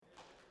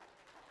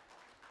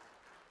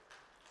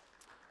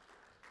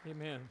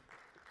Amen.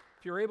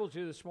 If you're able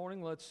to this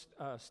morning, let's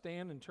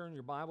stand and turn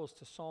your Bibles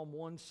to Psalm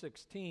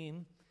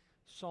 116.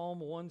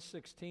 Psalm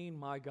 116,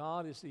 my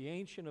God is the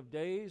Ancient of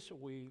Days.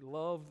 We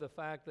love the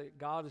fact that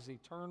God is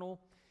eternal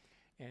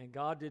and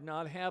God did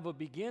not have a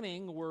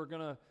beginning. We're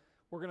gonna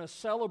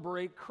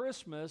celebrate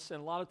Christmas, and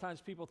a lot of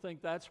times people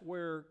think that's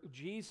where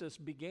Jesus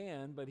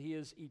began, but He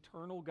is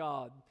eternal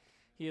God.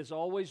 He has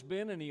always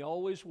been and He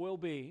always will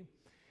be.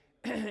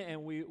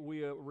 And we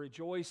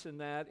rejoice in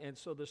that. And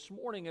so this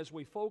morning, as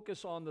we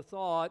focus on the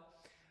thought,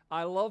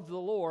 I love the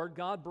Lord,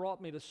 God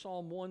brought me to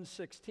Psalm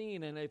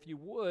 116. And if you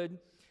would,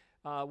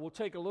 we'll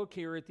take a look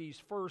here at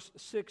these first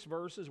 6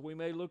 verses. We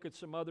may look at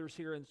some others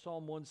here in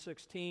Psalm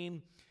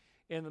 116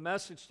 in the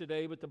message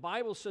today. But the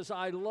Bible says,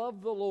 I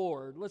love the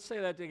Lord. Let's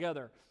say that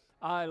together.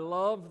 I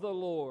love the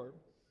Lord.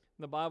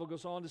 And the Bible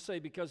goes on to say,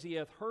 because He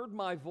hath heard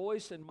my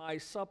voice and my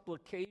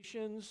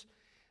supplications,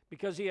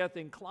 because He hath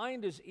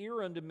inclined His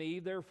ear unto me,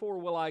 therefore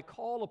will I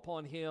call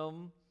upon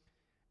Him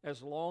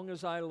as long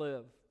as I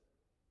live.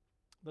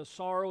 The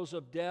sorrows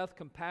of death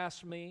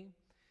compassed me,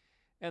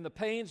 and the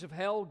pains of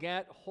hell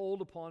gat hold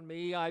upon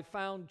me. I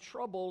found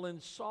trouble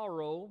and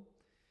sorrow.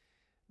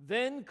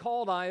 Then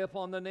called I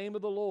upon the name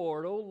of the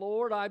Lord. O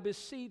Lord, I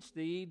beseech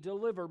Thee,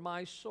 deliver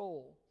my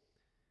soul.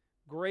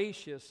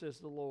 Gracious is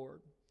the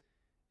Lord,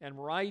 and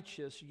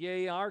righteous,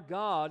 yea, our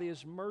God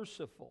is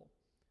merciful.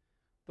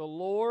 The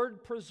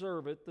Lord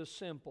preserveth the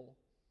simple.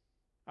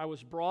 I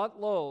was brought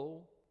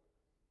low,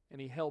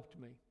 and He helped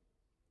me.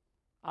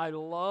 I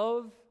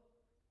love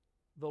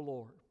the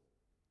Lord.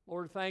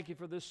 Lord, thank You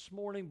for this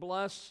morning.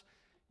 Bless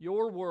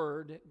Your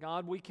word.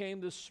 God, we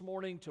came this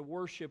morning to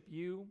worship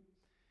You.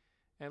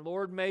 And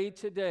Lord, may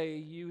today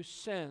You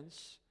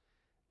sense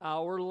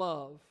our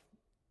love,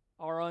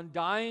 our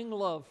undying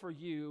love for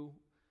You,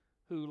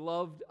 who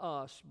loved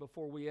us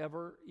before we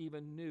ever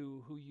even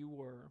knew who You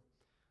were.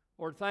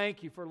 Lord,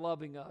 thank You for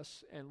loving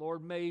us, and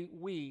Lord, may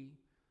we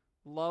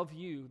love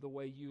You the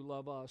way You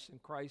love us. In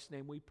Christ's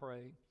name we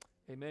pray.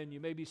 Amen.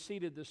 You may be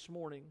seated this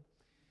morning.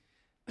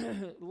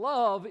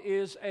 Love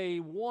is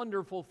a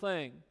wonderful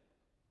thing.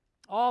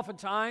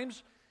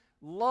 Oftentimes,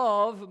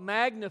 love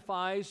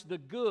magnifies the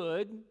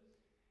good,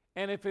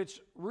 and if it's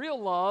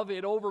real love,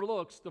 it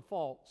overlooks the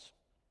faults,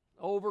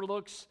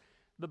 overlooks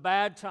the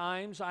bad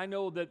times. I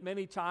know that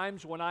many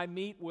times when I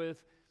meet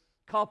with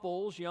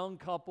couples, young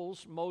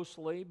couples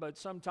mostly, but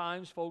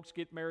sometimes folks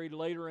get married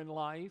later in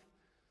life.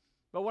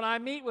 But when I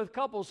meet with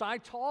couples, I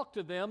talk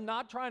to them,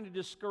 not trying to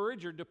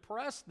discourage or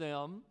depress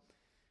them,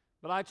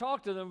 but I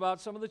talk to them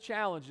about some of the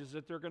challenges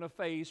that they're going to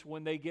face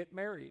when they get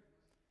married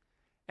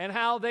and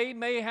how they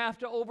may have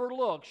to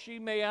overlook, she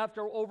may have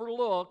to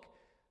overlook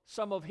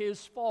some of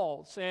his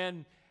faults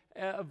and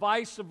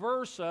vice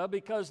versa,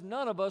 because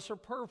none of us are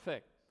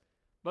perfect.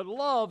 But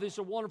love is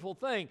a wonderful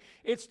thing.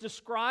 It's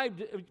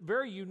described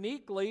very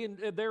uniquely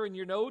there in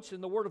your notes in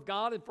the Word of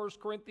God in 1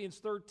 Corinthians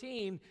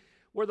 13,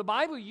 where the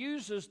Bible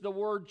uses the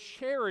word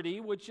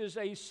charity, which is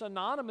a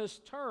synonymous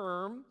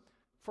term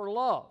for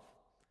love.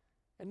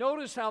 And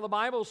notice how the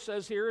Bible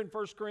says here in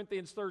 1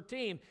 Corinthians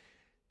 13,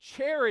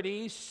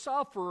 charity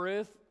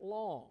suffereth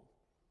long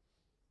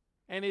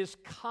and is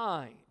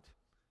kind.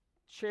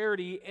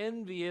 Charity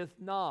envieth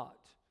not.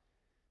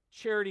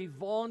 Charity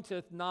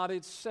vaunteth not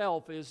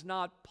itself, is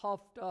not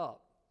puffed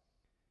up,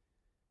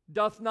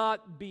 doth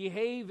not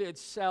behave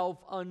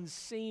itself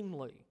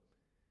unseemly,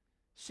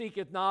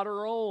 seeketh not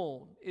her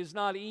own, is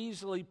not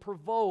easily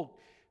provoked,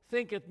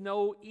 thinketh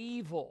no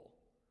evil,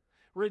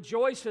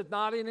 rejoiceth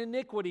not in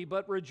iniquity,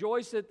 but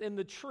rejoiceth in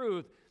the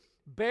truth,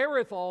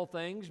 beareth all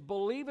things,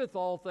 believeth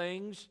all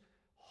things,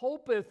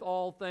 hopeth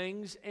all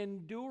things,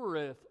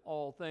 endureth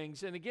all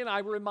things. And again, I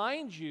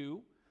remind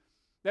you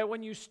that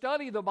when you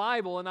study the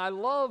Bible, and I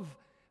love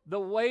the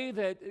way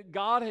that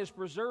God has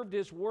preserved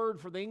His Word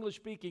for the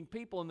English-speaking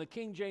people in the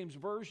King James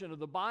Version of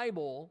the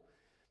Bible,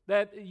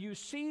 that you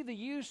see the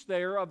use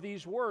there of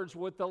these words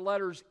with the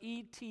letters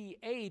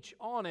ETH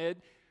on it,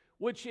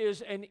 which is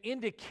an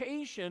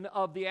indication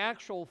of the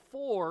actual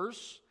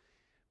force,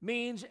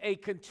 means a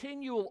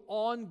continual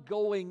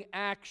ongoing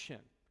action.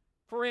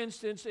 For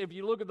instance, if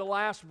you look at the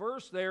last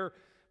verse there,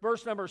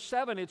 verse number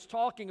 7, it's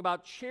talking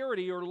about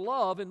charity or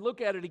love, and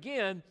look at it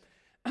again.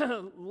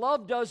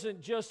 Love doesn't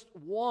just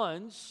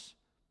once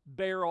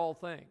bear all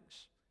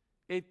things.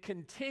 It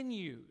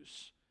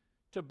continues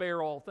to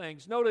bear all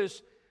things.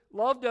 Notice,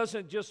 love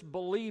doesn't just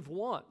believe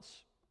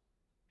once.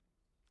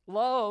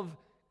 Love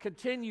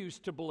continues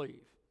to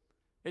believe.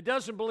 It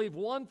doesn't believe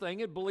one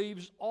thing, it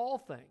believes all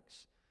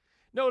things.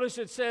 Notice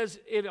it says,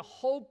 it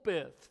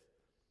hopeth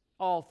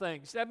all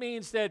things. That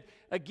means that,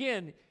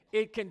 again,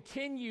 it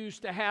continues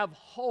to have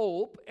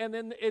hope, and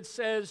then it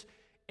says,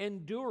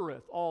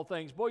 endureth all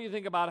things. Boy, you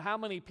think about how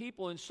many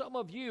people, and some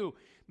of you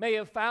may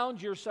have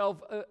found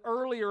yourself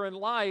earlier in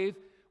life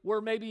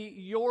where maybe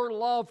your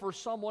love for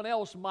someone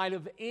else might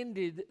have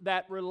ended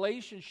that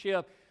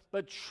relationship.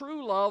 But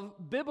true love,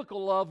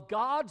 biblical love,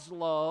 God's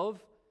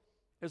love,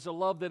 is a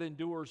love that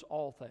endures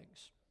all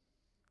things.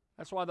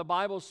 That's why the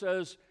Bible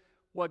says,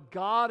 what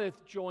God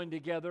hath joined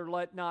together,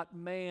 let not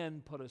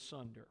man put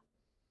asunder.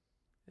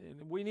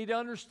 And we need to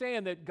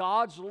understand that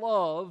God's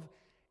love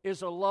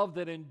is a love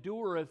that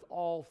endureth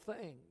all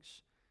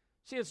things.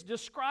 See, it's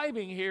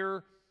describing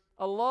here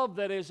a love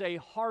that is a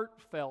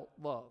heartfelt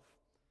love.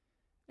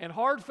 And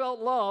heartfelt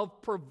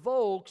love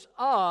provokes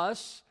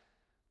us,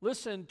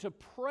 listen, to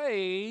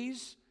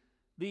praise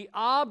the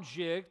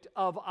object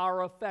of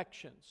our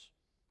affections.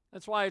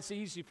 That's why it's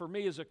easy for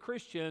me as a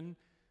Christian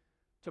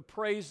to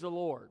praise the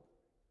Lord,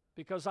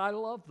 because I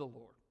love the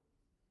Lord.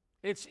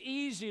 It's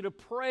easy to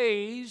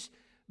praise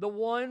the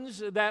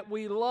ones that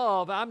we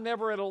love. I'm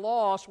never at a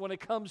loss when it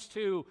comes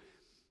to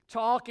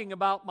talking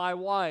about my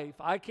wife.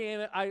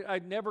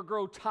 I never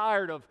grow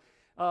tired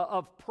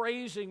of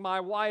praising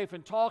my wife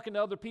and talking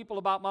to other people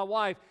about my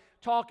wife,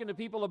 talking to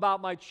people about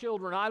my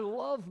children. I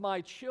love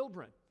my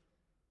children.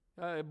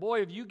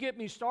 Boy, if you get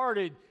me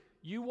started,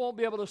 you won't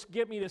be able to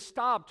get me to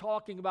stop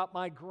talking about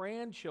my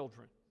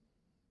grandchildren.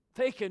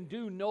 They can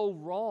do no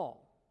wrong,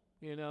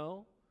 you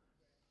know.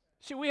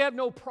 See, we have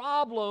no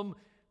problem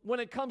when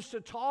it comes to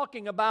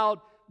talking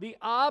about the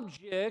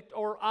object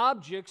or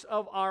objects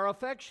of our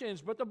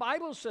affections. But the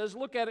Bible says,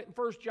 look at it in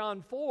 1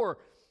 John 4,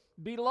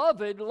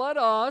 "Beloved, let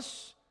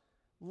us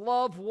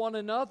love one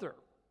another."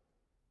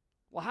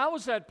 Well, how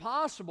is that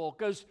possible?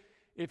 Because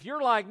if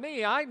you're like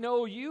me, I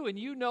know you and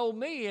you know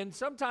me, and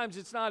sometimes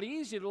it's not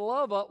easy to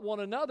love one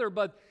another,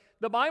 but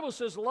the Bible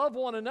says, love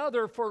one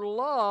another, for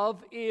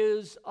love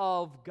is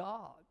of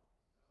God.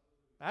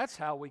 That's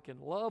how we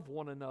can love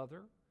one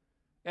another.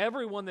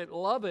 Everyone that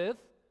loveth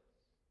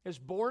is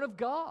born of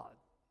God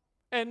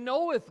and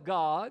knoweth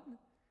God.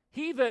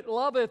 He that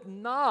loveth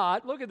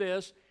not, look at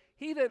this,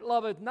 he that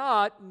loveth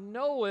not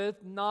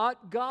knoweth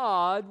not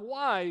God.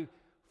 Why?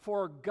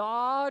 For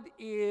God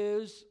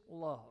is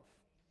love.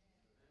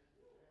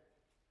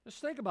 Let's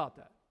think about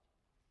that.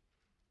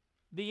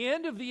 The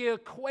end of the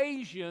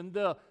equation,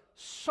 the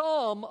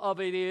sum of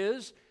it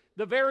is,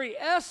 the very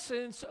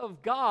essence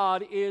of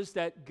God is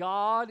that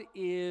God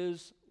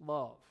is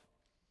love.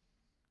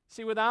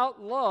 See,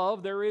 without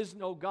love, there is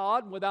no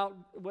God.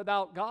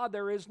 Without God,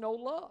 there is no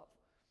love.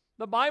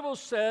 The Bible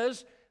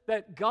says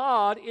that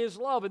God is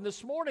love. And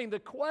this morning, the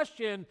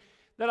question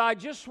that I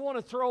just want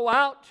to throw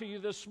out to you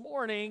this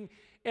morning,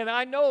 and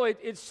I know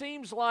it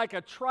seems like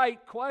a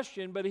trite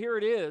question, but here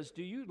it is.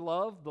 Do you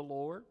love the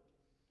Lord?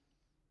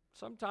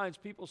 Sometimes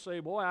people say,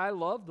 boy, I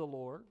love the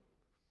Lord.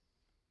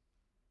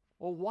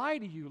 Well, why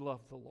do you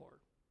love the Lord?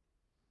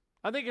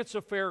 I think it's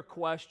a fair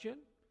question.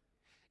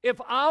 If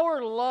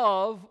our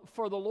love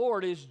for the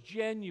Lord is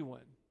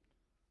genuine,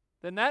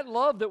 then that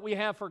love that we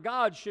have for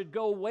God should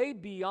go way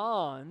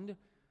beyond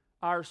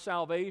our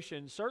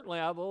salvation. Certainly,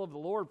 I love the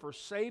Lord for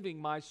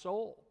saving my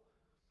soul.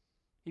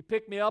 He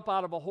picked me up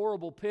out of a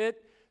horrible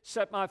pit,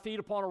 set my feet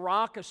upon a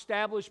rock,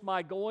 established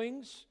my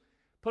goings,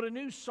 put a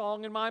new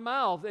song in my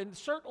mouth. And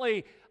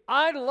certainly,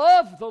 I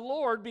love the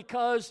Lord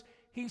because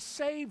He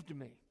saved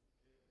me.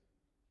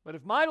 But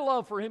if my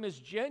love for Him is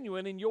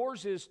genuine, and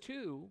yours is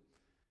too,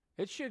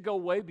 it should go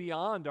way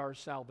beyond our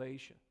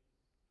salvation.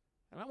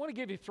 And I want to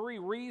give you 3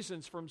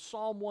 reasons from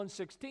Psalm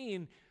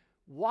 116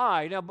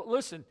 why. Now, but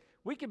listen,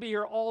 we could be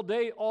here all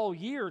day, all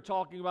year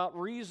talking about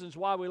reasons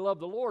why we love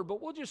the Lord,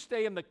 but we'll just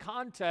stay in the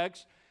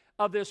context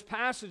of this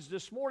passage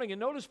this morning. And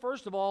notice,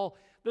 first of all,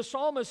 the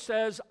psalmist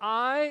says,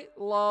 I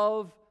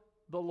love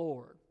the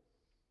Lord.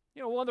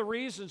 You know, one of the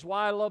reasons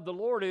why I love the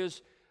Lord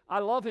is I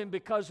love Him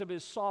because of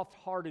His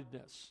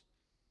soft-heartedness.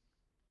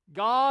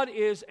 God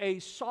is a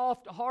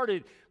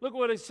soft-hearted. Look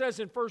what it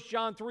says in 1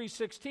 John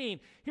 3:16.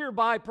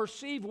 Hereby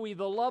perceive we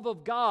the love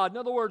of God. In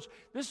other words,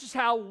 this is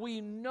how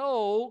we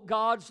know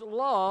God's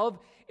love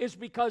is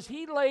because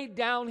He laid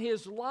down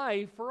His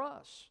life for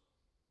us.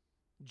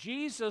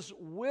 Jesus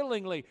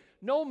willingly,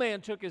 no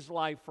man took His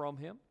life from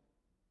Him.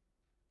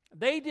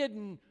 They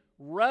didn't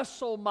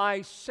wrestle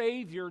my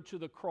Savior to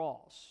the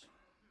cross.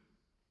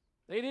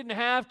 They didn't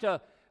have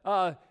to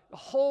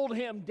hold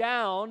Him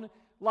down.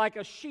 Like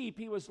a sheep,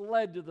 He was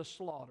led to the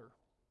slaughter.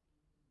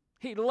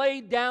 He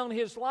laid down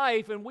His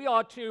life, and we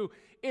ought to,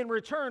 in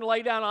return,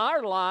 lay down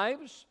our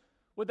lives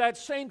with that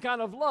same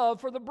kind of love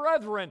for the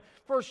brethren.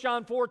 1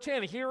 John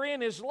 4:10,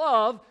 herein is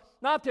love,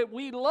 not that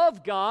we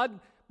love God,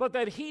 but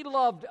that He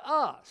loved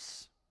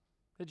us.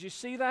 Did you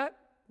see that?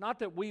 Not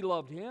that we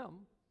loved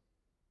Him,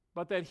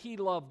 but that He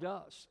loved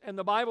us. And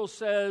the Bible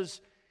says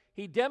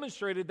He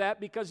demonstrated that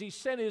because He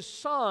sent His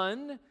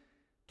Son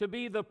to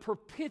be the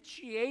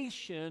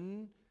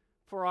propitiation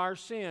for our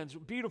sins.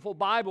 Beautiful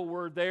Bible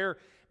word there.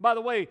 By the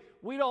way,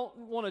 we don't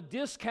want to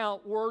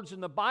discount words in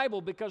the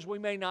Bible because we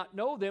may not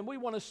know them. We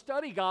want to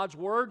study God's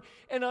Word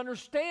and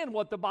understand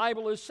what the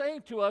Bible is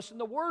saying to us. And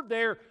the word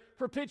there,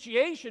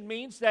 propitiation,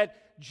 means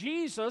that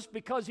Jesus,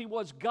 because He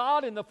was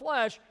God in the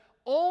flesh,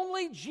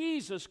 only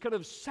Jesus could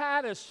have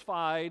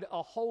satisfied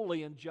a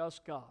holy and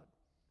just God.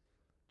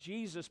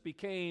 Jesus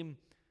became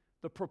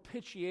the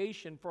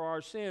propitiation for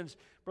our sins.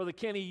 Brother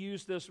Kenny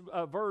used this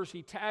verse.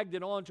 He tagged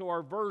it on to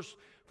our verse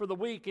for the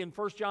week in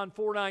 1 John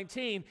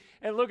 4:19.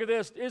 And look at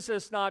this. Is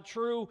this not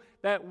true?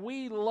 That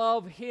we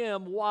love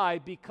Him. Why?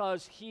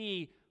 Because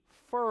He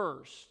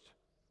first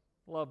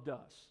loved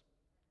us.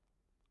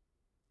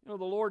 You know,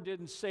 the Lord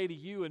didn't say to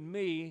you and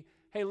me,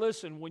 hey,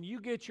 listen, when you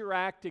get your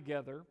act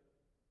together,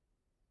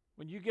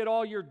 when you get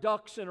all your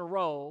ducks in a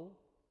row,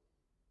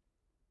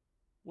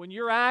 when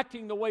you're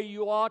acting the way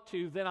you ought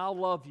to, then I'll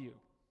love you.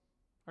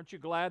 Aren't you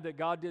glad that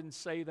God didn't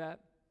say that?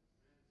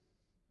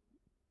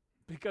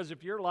 Because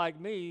if you're like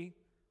me,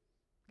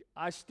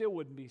 I still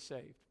wouldn't be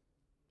saved.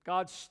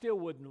 God still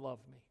wouldn't love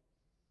me.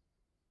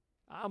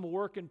 I'm a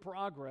work in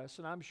progress,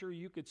 and I'm sure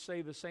you could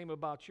say the same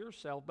about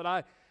yourself. But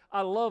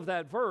I love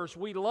that verse.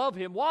 We love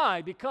Him.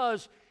 Why?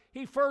 Because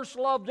He first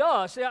loved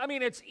us. I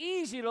mean, it's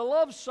easy to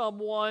love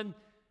someone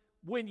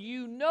when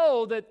you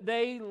know that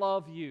they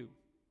love you.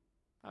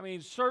 I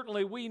mean,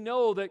 certainly we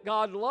know that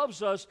God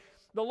loves us.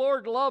 The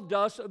Lord loved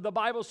us. The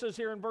Bible says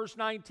here in verse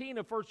 19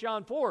 of 1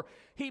 John 4,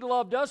 He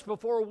loved us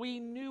before we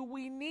knew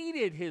we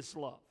needed His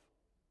love.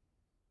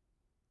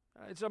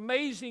 It's an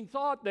amazing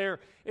thought there.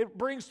 It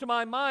brings to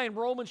my mind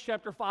Romans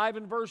chapter 5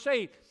 and verse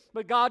 8.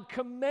 But God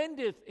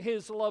commendeth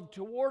His love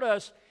toward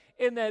us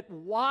in that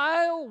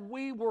while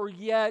we were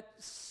yet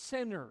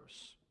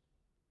sinners,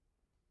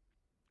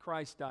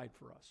 Christ died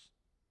for us.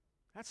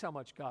 That's how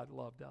much God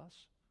loved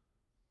us.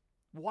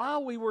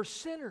 While we were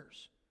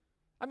sinners.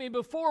 I mean,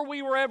 before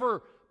we were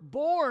ever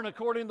born,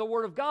 according to the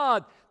Word of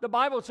God, the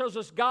Bible tells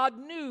us God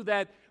knew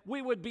that we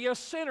would be a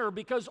sinner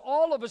because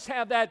all of us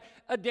have that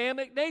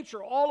Adamic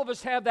nature. All of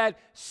us have that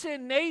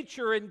sin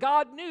nature, and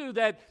God knew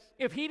that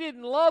if He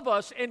didn't love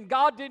us and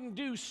God didn't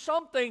do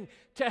something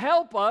to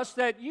help us,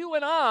 that you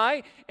and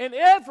I and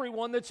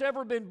everyone that's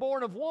ever been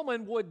born of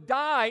woman would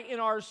die in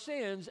our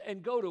sins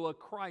and go to a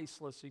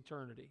Christless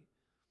eternity.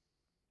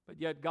 But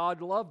yet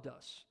God loved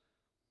us.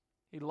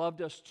 He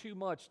loved us too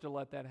much to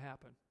let that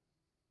happen.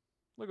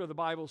 Look what the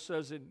Bible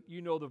says, and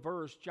you know the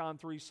verse, John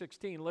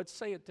 3:16. Let's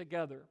say it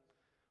together.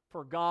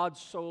 For God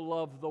so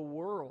loved the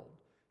world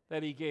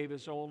that He gave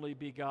His only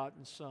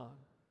begotten Son,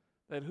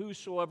 that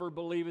whosoever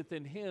believeth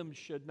in Him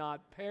should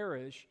not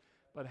perish,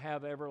 but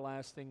have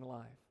everlasting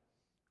life.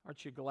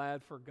 Aren't you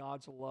glad for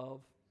God's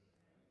love?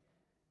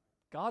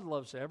 God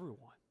loves everyone.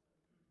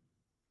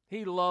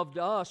 He loved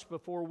us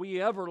before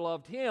we ever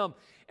loved Him.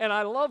 And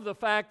I love the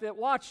fact that,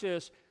 watch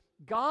this,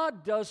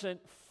 God doesn't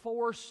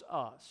force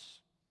us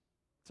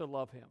to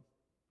love Him.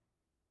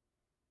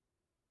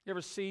 You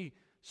ever see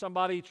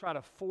somebody try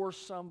to force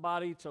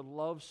somebody to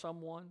love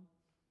someone?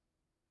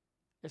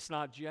 It's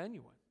not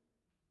genuine.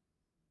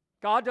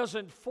 God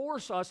doesn't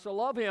force us to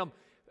love Him.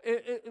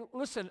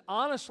 Listen,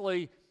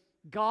 honestly,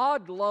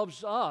 God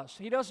loves us.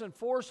 He doesn't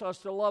force us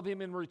to love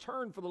Him in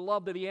return for the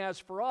love that He has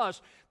for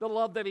us, the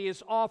love that He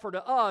has offered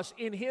to us.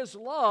 In His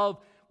love,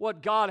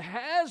 what God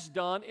has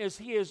done is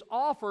He has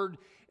offered,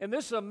 and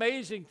this is an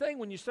amazing thing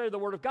when you study the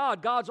Word of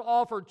God, God's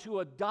offered to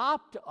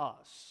adopt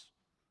us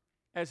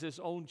as His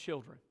own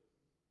children.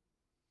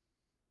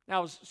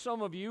 Now,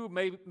 some of you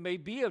may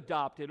be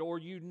adopted, or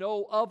you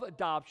know of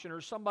adoption,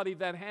 or somebody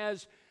that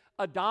has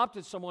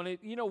adopted someone.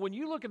 You know, when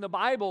you look in the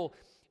Bible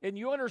and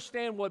you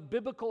understand what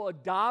biblical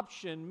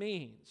adoption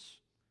means,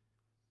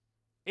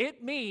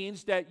 it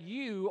means that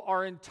you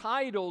are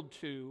entitled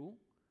to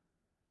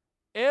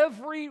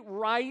every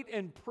right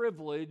and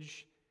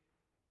privilege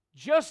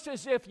just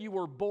as if you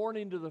were born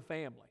into the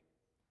family.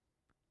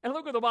 And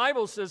look what the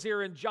Bible says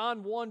here in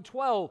John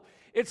 1:12.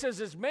 It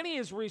says, as many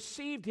as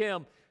received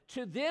Him,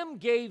 to them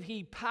gave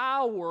He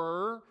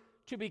power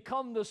to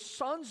become the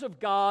sons of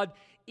God,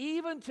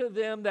 even to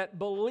them that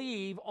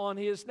believe on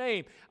His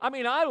name. I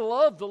mean, I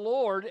love the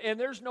Lord, and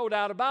there's no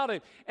doubt about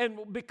it.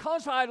 And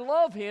because I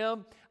love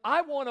Him,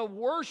 I want to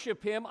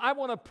worship Him. I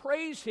want to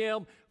praise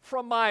Him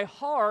from my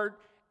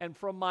heart and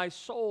from my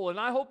soul. And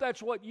I hope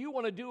that's what you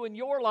want to do in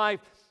your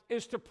life,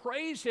 is to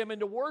praise Him and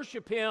to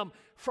worship Him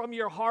from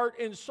your heart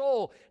and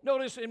soul.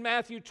 Notice in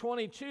Matthew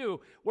 22,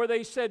 where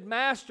they said,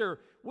 Master,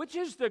 which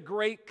is the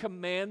great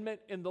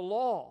commandment in the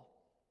law?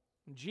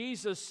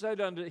 Jesus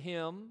said unto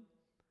him,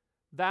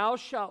 Thou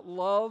shalt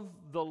love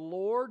the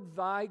Lord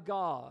thy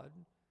God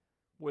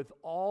with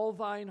all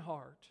thine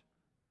heart,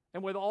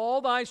 and with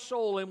all thy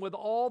soul, and with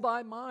all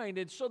thy mind.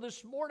 And so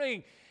this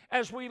morning,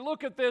 as we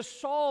look at this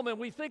psalm and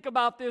we think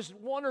about this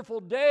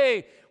wonderful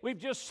day, we've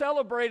just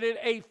celebrated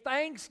a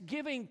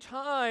Thanksgiving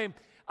time.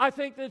 I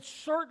think that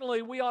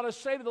certainly we ought to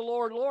say to the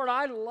Lord, Lord,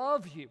 I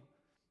love you.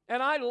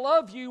 And I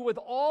love you with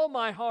all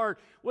my heart,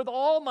 with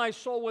all my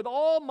soul, with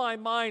all my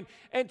mind.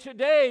 And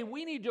today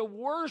we need to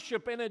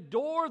worship and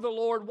adore the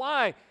Lord.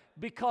 Why?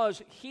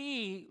 Because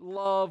He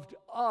loved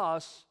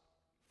us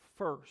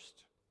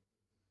first.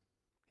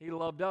 He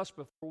loved us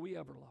before we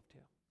ever loved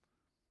Him.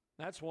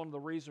 That's one of the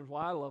reasons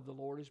why I love the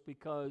Lord, is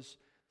because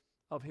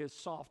of His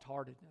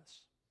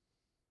soft-heartedness.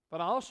 But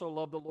I also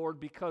love the Lord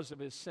because of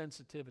His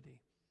sensitivity.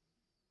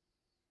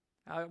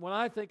 When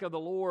I think of the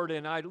Lord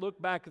and I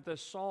look back at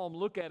this psalm,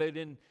 look at it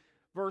in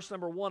verse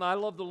number 1, I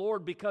love the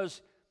Lord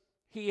because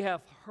He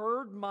hath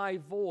heard my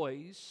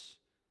voice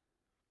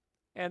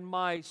and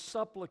my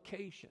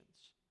supplications.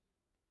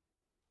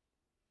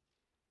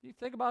 You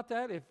think about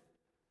that? If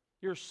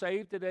you're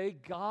saved today,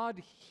 God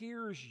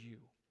hears you.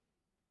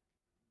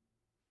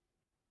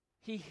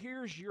 He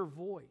hears your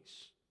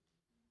voice.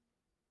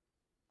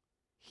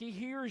 He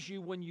hears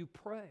you when you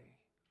pray.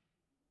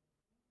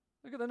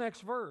 Look at the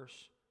next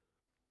verse.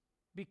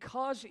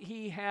 Because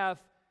he hath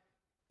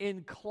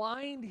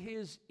inclined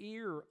his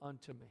ear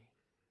unto me.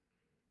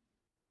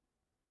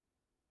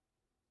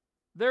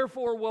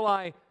 Therefore will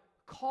I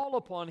call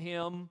upon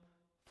him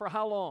for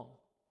how long?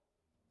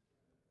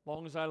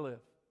 Long as I live.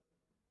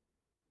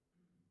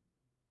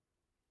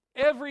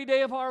 Every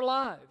day of our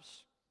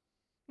lives.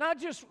 Not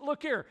just,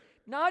 look here,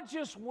 not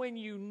just when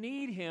you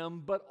need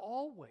him, but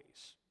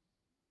always.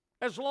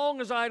 As long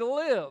as I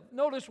live.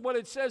 Notice what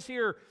it says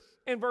here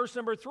in verse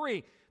number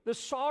 3. The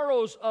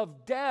sorrows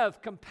of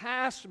death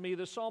compassed me,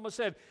 the psalmist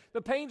said.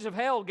 The pains of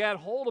hell got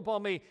hold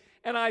upon me,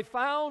 and I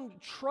found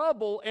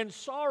trouble and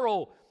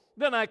sorrow.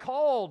 Then I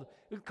called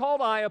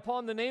I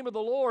upon the name of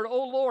the Lord.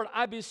 O Lord,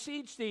 I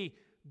beseech thee,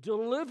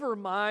 deliver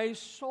my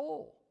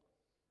soul.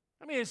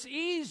 I mean, it's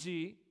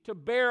easy to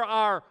bear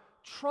our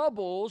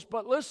troubles,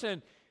 but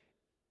listen,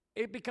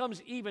 it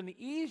becomes even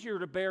easier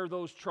to bear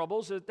those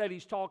troubles that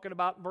he's talking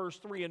about in verse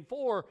 3 and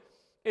 4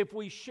 if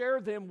we share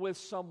them with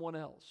someone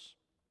else.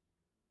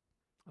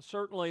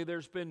 Certainly,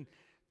 there's been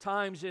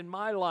times in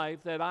my life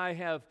that I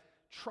have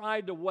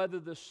tried to weather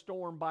the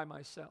storm by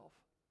myself.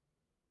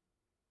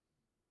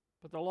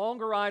 But the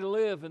longer I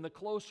live and the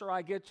closer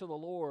I get to the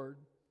Lord,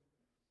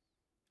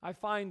 I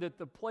find that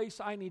the place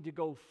I need to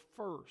go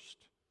first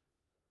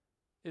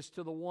is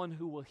to the one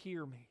who will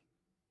hear me.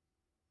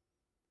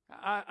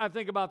 I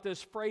think about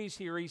this phrase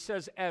here. He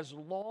says, as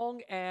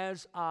long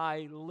as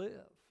I live.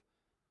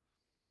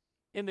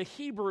 In the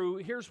Hebrew,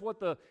 here's what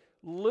the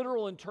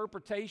literal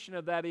interpretation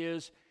of that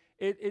is.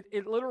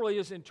 It literally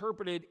is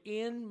interpreted,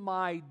 in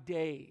my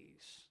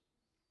days.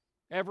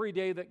 Every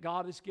day that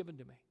God has given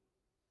to me.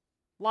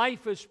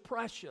 Life is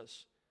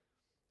precious.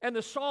 And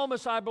the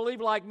psalmist, I believe,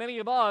 like many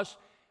of us,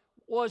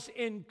 was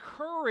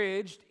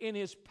encouraged in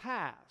his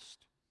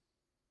past.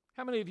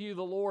 How many of you,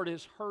 the Lord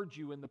has heard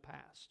you in the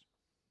past?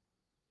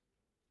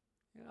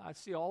 You know, I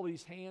see all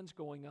these hands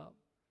going up.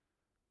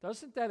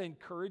 Doesn't that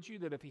encourage you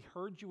that if he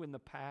heard you in the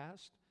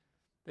past,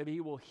 that he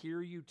will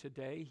hear you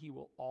today? He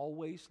will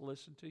always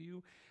listen to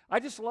you. I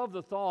just love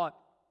the thought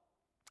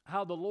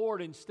how the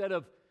Lord, instead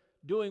of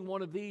doing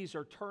one of these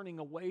or turning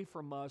away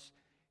from us,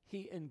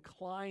 he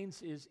inclines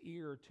his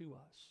ear to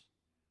us.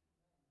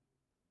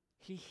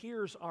 He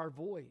hears our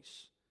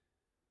voice.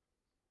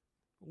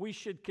 We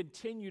should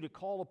continue to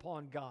call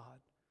upon God.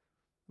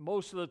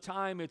 Most of the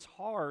time it's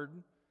hard.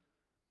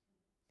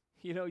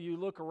 You know, you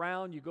look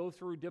around, you go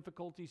through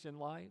difficulties in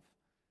life.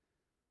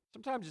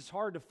 Sometimes it's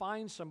hard to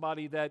find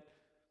somebody that,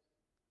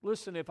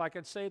 listen, if I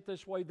can say it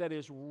this way, that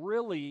is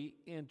really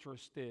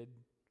interested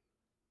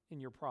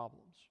in your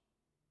problems.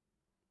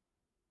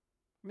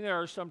 I mean,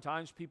 there are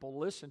sometimes people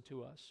listen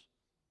to us,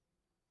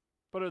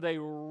 but are they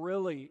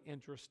really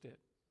interested?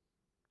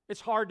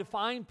 It's hard to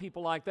find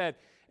people like that.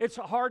 It's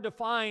hard to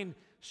find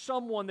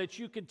someone that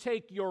you can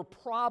take your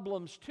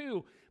problems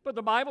to. But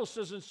the Bible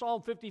says in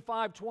Psalm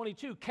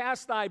 55:22,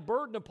 cast thy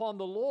burden upon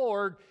the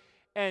Lord,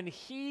 and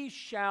he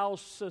shall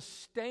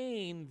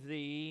sustain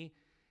thee.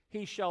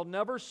 He shall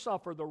never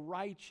suffer the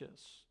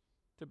righteous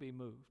to be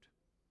moved.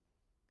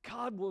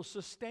 God will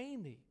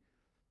sustain thee.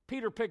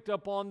 Peter picked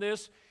up on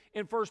this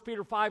in 1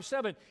 Peter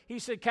 5:7. He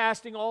said,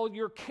 casting all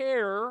your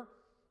care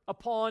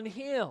upon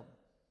him,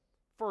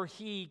 for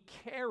he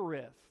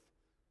careth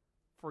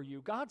for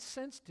you. God's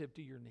sensitive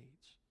to your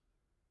needs.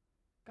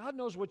 God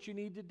knows what you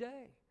need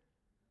today.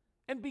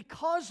 And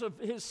because of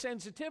his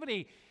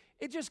sensitivity,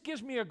 it just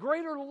gives me a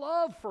greater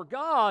love for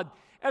God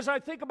as I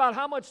think about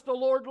how much the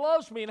Lord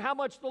loves me and how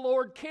much the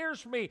Lord cares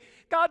for me.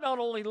 God not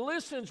only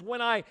listens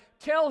when I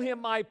tell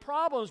him my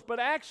problems, but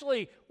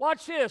actually,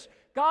 watch this,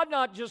 God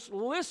not just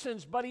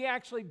listens, but he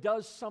actually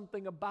does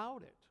something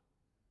about it.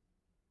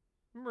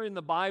 Remember in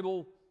the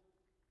Bible,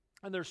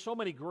 and there's so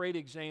many great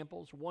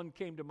examples, one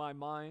came to my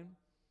mind,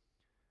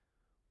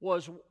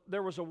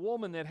 there was a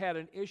woman that had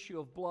an issue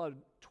of blood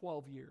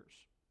 12 years.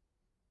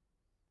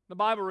 The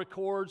Bible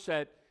records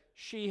that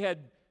she had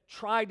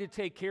tried to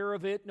take care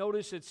of it.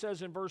 Notice it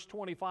says in verse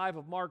 25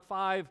 of Mark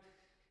 5,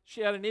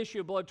 she had an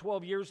issue of blood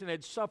 12 years and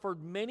had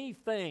suffered many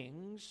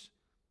things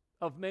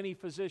of many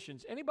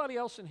physicians. Anybody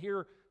else in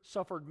here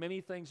suffered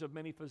many things of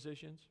many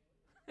physicians?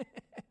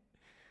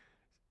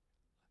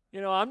 You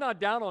know, I'm not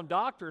down on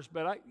doctors,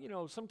 but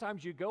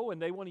sometimes you go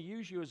and they want to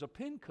use you as a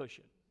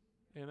pincushion,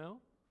 you know.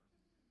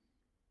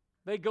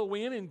 They go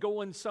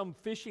in some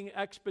fishing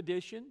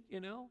expedition, you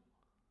know.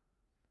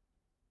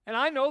 And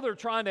I know they're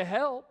trying to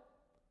help,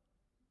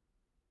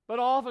 but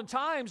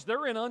oftentimes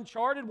they're in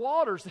uncharted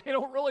waters. They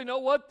don't really know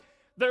what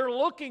they're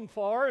looking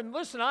for. And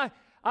listen,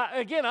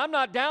 again, I'm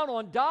not down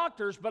on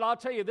doctors, but I'll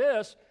tell you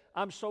this,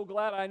 I'm so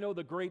glad I know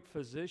the great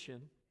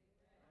physician.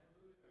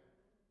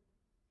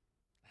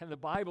 And the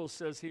Bible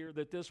says here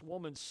that this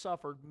woman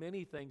suffered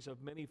many things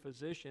of many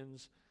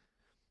physicians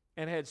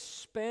and had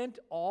spent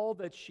all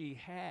that she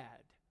had.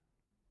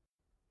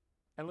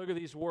 And look at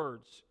these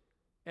words,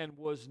 and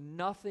was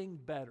nothing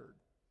bettered.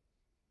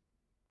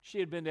 She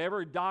had been to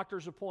every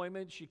doctor's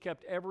appointment. She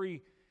kept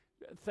every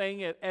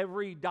thing at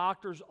every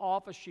doctor's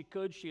office she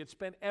could. She had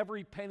spent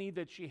every penny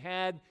that she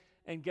had,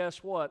 and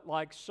guess what?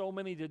 Like so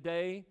many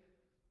today,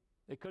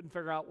 they couldn't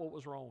figure out what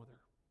was wrong with her.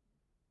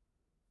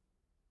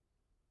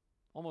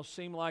 Almost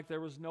seemed like there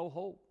was no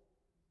hope.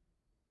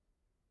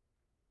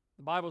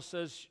 The Bible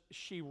says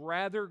she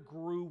rather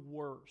grew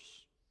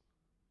worse.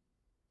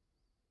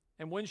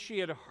 And when she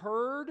had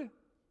heard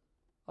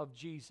of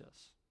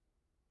Jesus,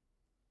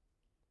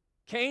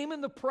 came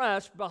in the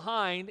press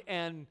behind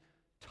and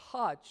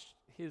touched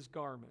his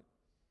garment.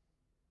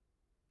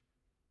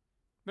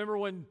 Remember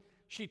when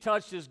she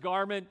touched his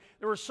garment?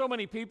 There were so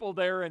many people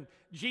there, and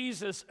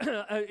Jesus,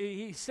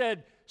 he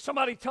said,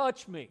 "Somebody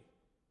touch me."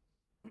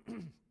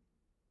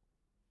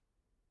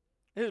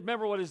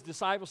 Remember what his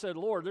disciples said,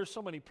 "Lord, there's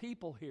so many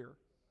people here.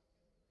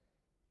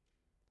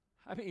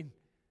 I mean,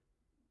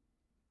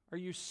 are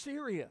you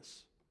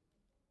serious?"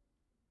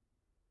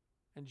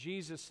 And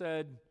Jesus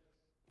said,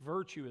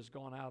 "Virtue has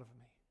gone out of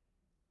me."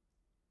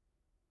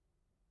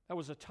 That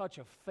was a touch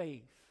of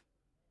faith.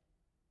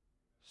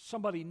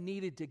 Somebody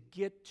needed to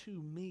get to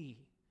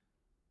me,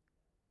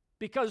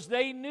 because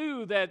they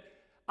knew that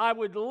I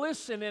would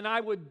listen and I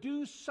would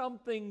do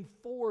something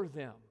for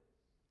them.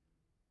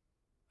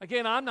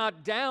 Again, I'm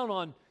not down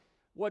on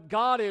what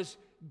God has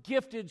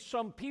gifted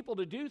some people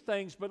to do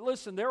things, but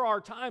listen, there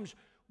are times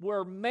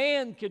where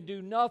man can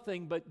do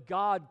nothing, but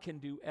God can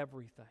do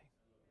everything.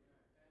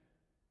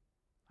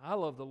 I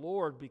love the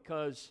Lord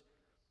because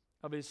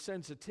of His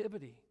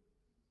sensitivity.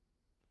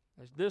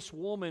 As this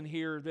woman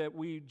here that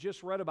we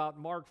just read about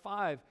in Mark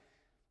 5,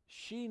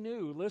 she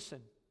knew,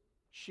 listen,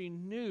 she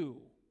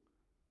knew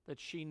that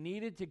she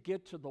needed to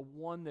get to the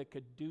one that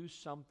could do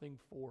something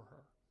for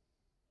her.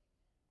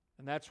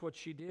 And that's what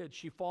she did.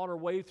 She fought her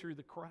way through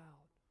the crowd.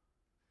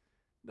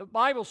 The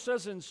Bible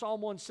says in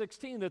Psalm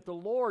 116 that the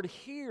Lord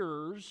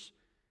hears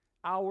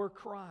our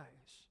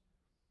cries.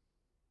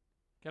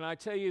 Can I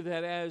tell you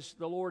that as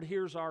the Lord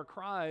hears our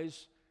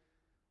cries,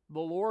 the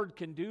Lord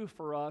can do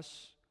for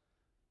us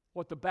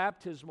what the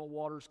baptismal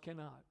waters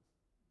cannot.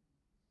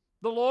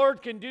 The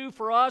Lord can do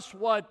for us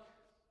what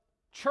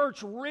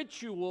church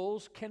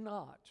rituals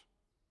cannot.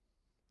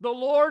 The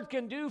Lord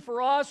can do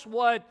for us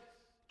what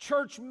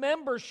church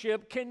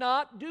membership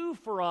cannot do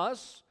for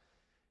us.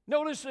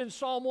 Notice in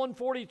Psalm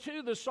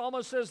 142, the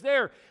psalmist says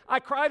there, "I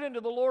cried unto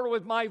the Lord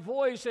with my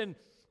voice, and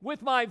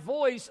with my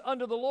voice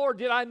unto the Lord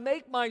did I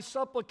make my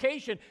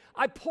supplication.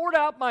 I poured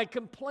out my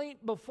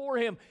complaint before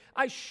Him.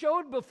 I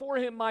showed before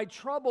Him my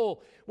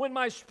trouble. When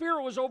my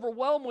spirit was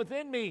overwhelmed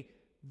within me,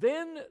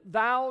 then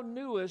Thou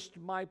knewest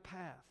my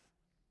path.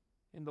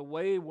 In the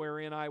way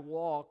wherein I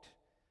walked,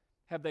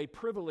 have they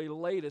privily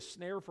laid a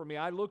snare for me.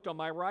 I looked on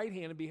my right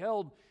hand and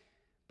beheld,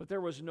 but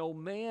there was no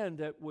man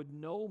that would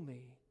know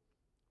me.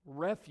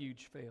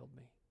 Refuge failed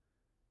me.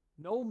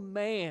 No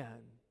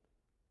man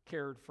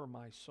cared for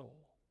my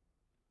soul.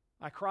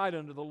 I cried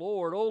unto the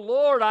Lord, O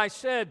Lord, I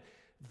said,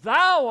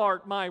 Thou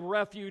art my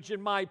refuge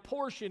and my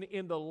portion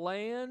in the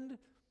land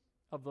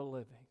of the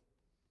living."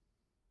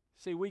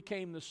 See, we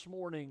came this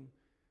morning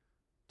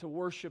to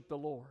worship the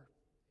Lord.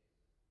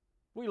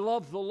 We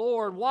love the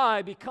Lord.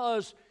 Why?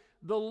 Because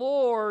the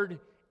Lord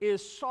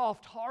is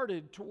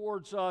soft-hearted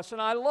towards us.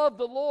 And I love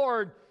the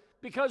Lord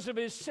because of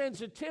His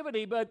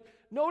sensitivity. But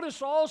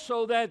notice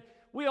also that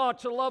we ought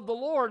to love the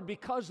Lord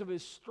because of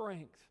His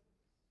strength.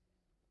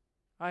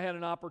 I had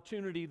an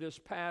opportunity this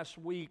past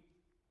week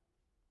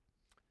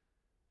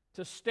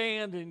to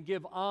stand and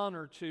give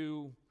honor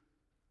to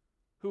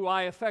who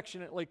I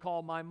affectionately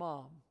call my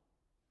mom.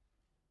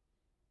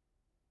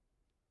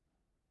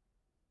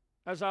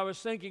 As I was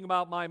thinking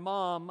about my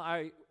mom,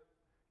 I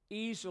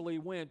easily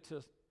went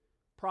to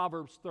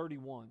Proverbs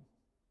 31.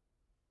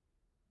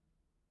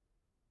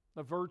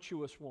 A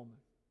virtuous woman.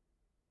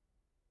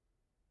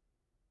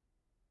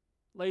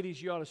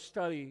 Ladies, you ought to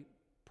study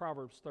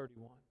Proverbs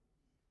 31.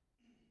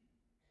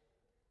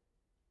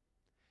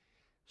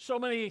 So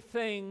many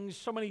things,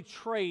 so many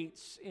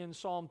traits in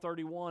Psalm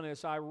 31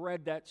 as I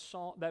read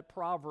that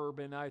proverb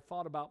and I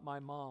thought about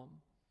my mom.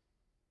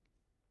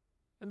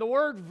 And the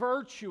word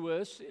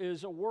virtuous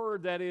is a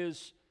word that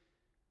is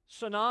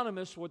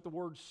synonymous with the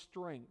word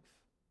strength.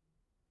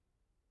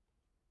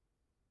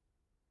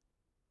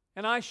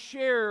 And I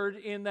shared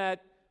in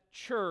that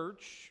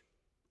church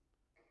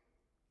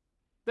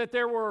that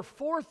there were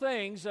 4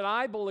 things that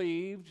I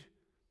believed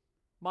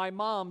my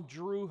mom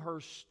drew her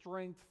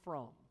strength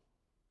from.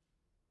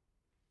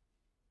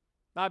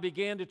 I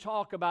began to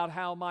talk about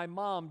how my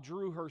mom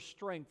drew her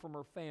strength from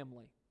her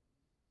family.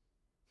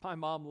 My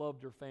mom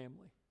loved her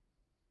family.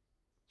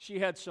 She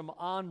had some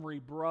ornery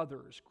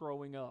brothers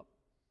growing up,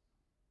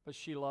 but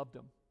she loved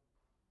them.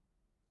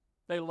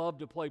 They loved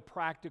to play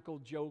practical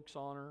jokes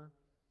on her.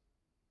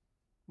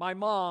 My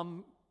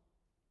mom,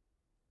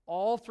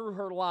 all through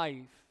her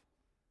life,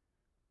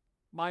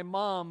 my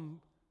mom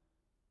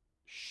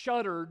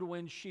shuddered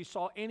when she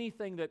saw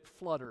anything that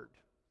fluttered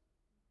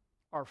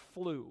or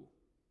flew.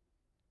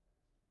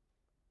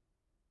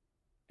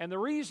 And the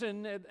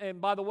reason,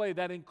 and by the way,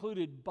 that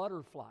included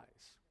butterflies.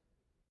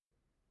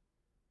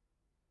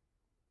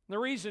 And the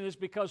reason is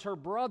because her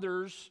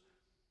brothers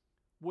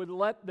would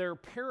let their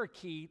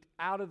parakeet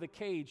out of the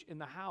cage in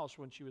the house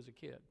when she was a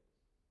kid.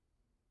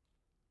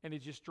 And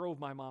it just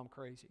drove my mom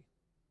crazy.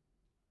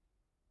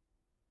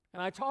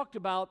 And I talked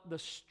about the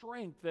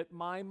strength that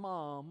my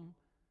mom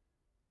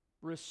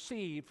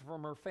received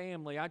from her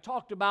family. I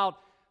talked about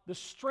the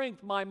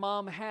strength my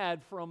mom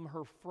had from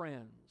her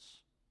friends.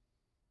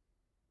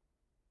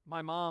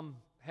 My mom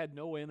had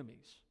no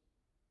enemies.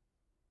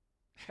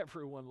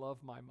 Everyone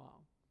loved my mom.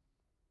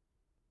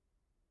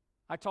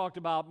 I talked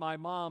about my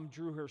mom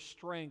drew her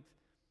strength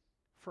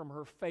from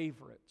her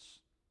favorites.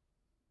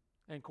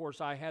 And of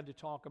course, I had to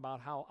talk about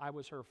how I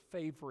was her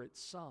favorite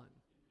son.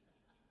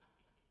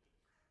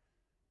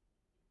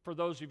 For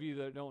those of you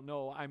that don't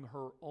know, I'm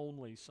her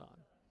only son.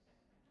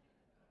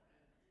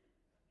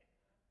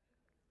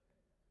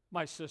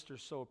 My sister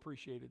so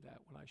appreciated that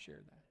when I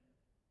shared that.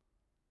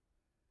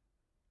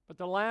 But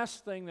the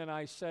last thing that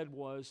I said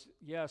was,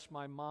 yes,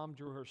 my mom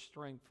drew her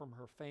strength from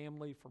her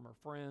family, from her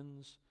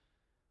friends,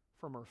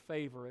 from her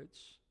favorites,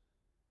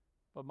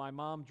 but my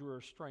mom drew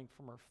her strength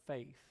from her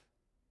faith.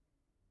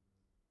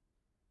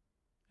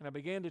 And I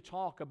began to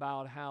talk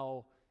about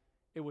how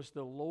it was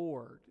the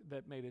Lord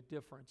that made a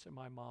difference in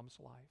my mom's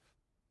life.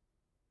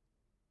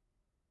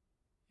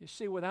 You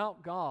see,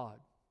 without God,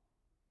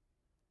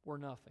 we're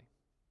nothing.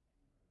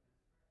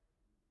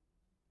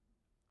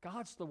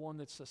 God's the one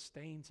that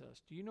sustains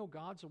us. Do you know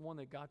God's the one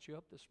that got you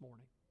up this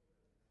morning?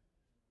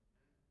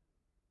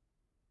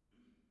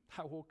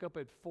 I woke up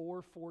at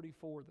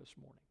 4:44 this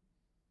morning.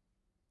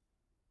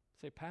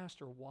 Say,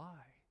 Pastor, why?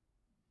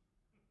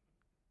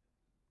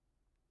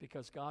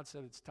 Because God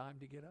said it's time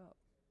to get up.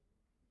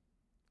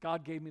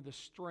 God gave me the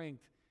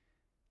strength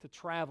to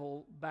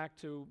travel back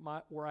to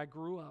where I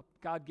grew up.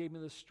 God gave me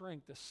the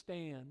strength to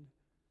stand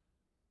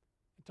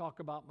and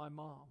talk about my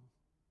mom.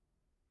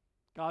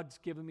 God's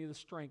given me the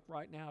strength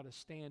right now to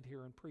stand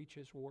here and preach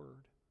His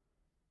Word.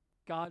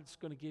 God's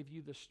going to give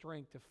you the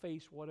strength to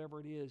face whatever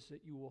it is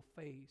that you will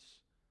face.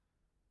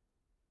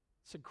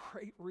 It's a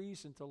great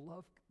reason to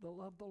love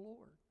the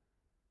Lord.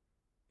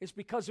 It's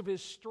because of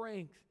His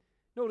strength.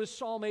 Notice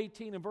Psalm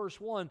 18 and verse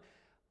 1.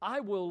 I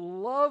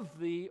will love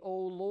Thee, O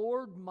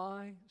Lord,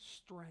 my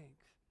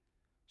strength.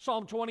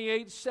 Psalm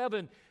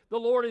 28:7. The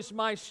Lord is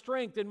my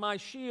strength and my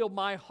shield.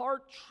 My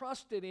heart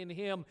trusted in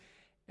Him,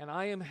 and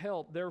I am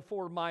helped.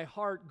 Therefore my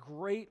heart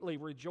greatly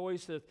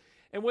rejoiceth,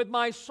 and with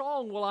my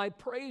song will I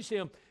praise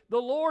Him.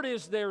 The Lord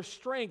is their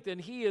strength,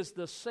 and He is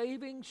the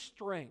saving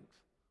strength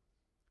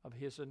of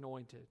His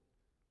anointed.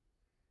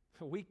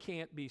 We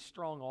can't be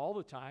strong all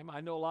the time.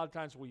 I know a lot of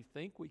times we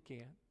think we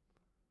can.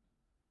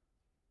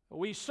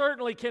 We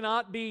certainly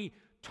cannot be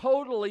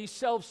totally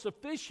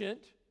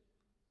self-sufficient,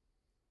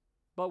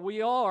 but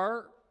we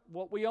are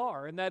what we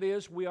are, and that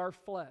is we are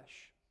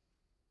flesh.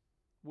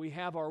 We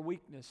have our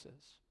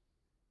weaknesses.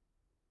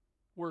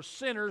 We're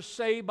sinners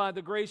saved by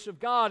the grace of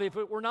God. If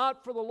it were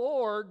not for the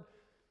Lord,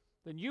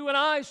 then you and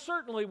I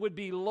certainly would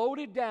be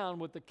loaded down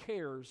with the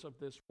cares of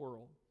this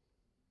world.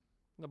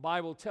 The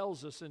Bible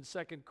tells us in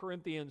 2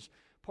 Corinthians,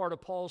 part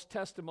of Paul's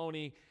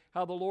testimony,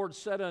 how the Lord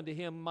said unto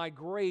him, my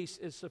grace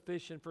is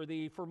sufficient for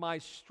thee, for my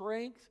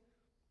strength,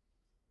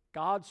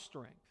 God's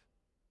strength,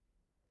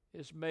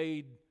 is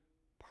made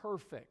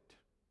perfect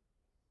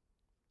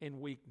in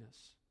weakness.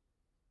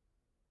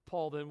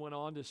 Paul then went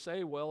on to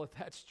say, well, if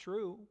that's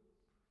true,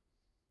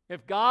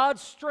 if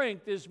God's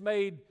strength is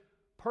made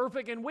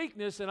perfect in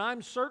weakness, and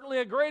I'm certainly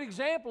a great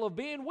example of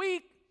being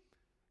weak.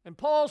 And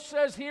Paul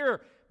says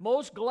here,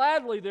 most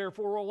gladly,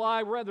 therefore, will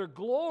I rather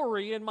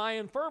glory in my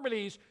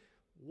infirmities.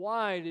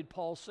 Why did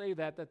Paul say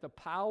that? That the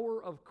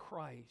power of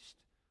Christ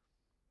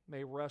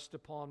may rest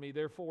upon me.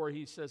 Therefore,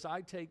 he says,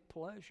 I take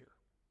pleasure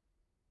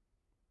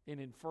in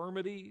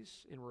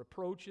infirmities, in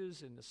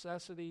reproaches, in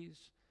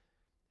necessities,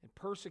 in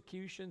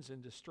persecutions,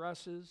 in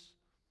distresses,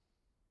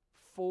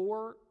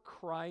 for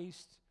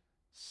Christ's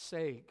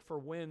sake. For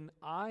when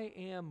I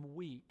am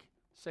weak,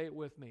 say it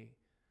with me,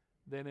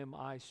 then am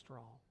I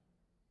strong.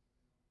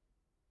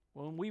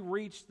 When we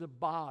reach the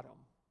bottom,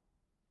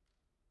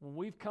 when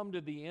we've come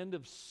to the end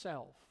of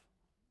self,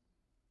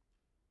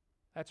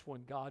 that's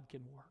when God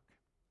can work.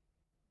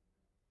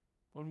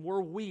 When we're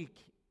weak,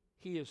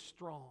 He is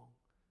strong.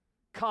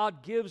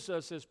 God gives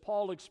us, as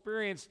Paul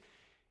experienced,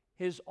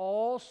 His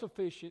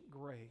all-sufficient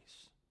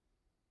grace.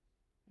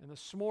 And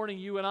this morning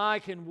you and I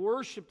can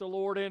worship the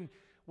Lord, and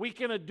we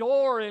can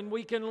adore and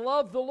we can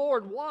love the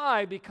Lord.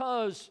 Why?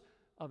 Because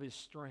of His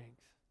strength.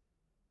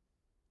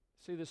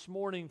 See, this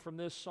morning from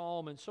this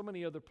psalm and so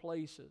many other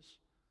places,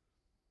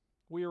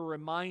 we are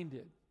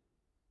reminded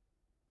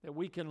that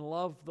we can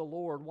love the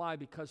Lord. Why?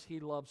 Because He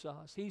loves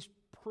us. He's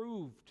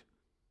proved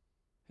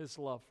His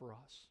love for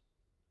us.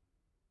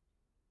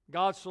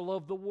 God so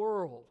loved the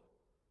world.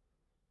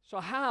 So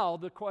how,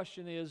 the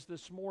question is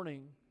this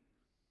morning,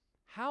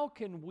 how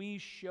can we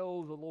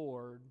show the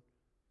Lord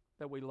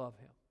that we love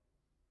Him?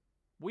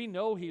 We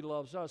know He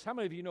loves us. How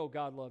many of you know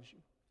God loves you?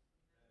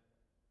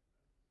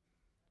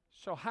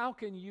 So how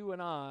can you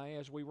and I,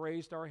 as we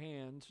raised our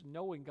hands,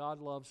 knowing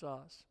God loves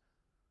us,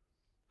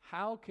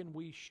 how can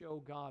we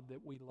show God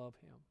that we love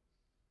Him?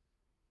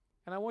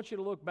 And I want you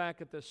to look back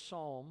at this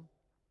psalm.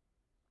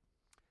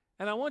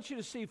 And I want you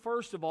to see,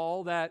 first of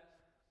all, that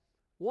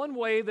one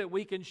way that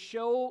we can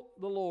show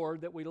the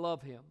Lord that we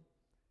love Him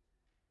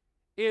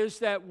is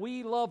that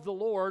we love the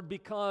Lord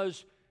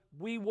because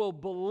we will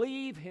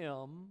believe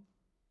Him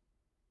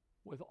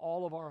with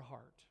all of our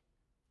heart.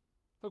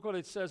 Look what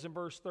it says in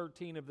verse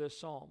 13 of this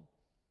psalm.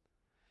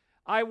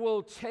 I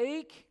will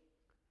take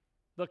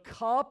the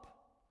cup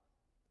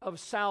of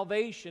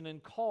salvation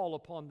and call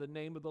upon the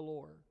name of the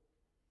Lord.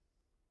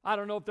 I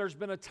don't know if there's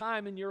been a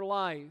time in your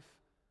life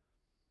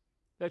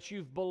that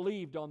you've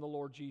believed on the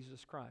Lord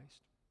Jesus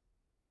Christ.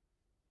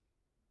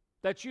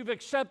 That you've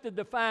accepted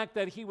the fact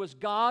that He was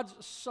God's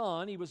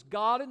Son, He was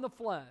God in the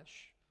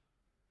flesh,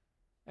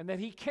 and that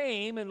He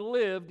came and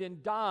lived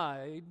and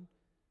died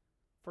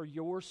for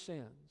your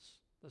sins,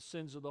 the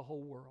sins of the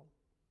whole world.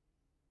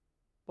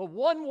 But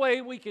one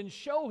way we can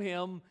show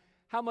Him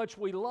how much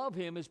we love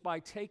Him is by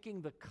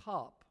taking the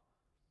cup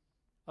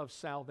of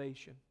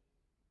salvation.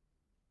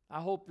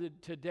 I hope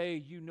that today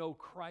you know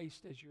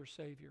Christ as your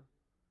Savior.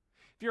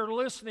 If you're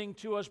listening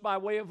to us by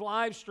way of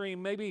live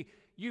stream, maybe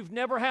you've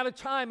never had a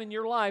time in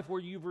your life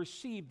where you've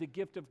received the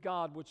gift of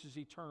God, which is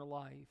eternal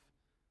life.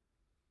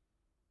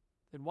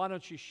 Then why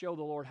don't you show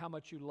the Lord how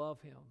much you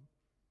love Him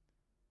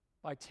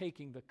by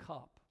taking the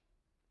cup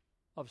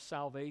of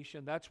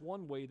salvation? That's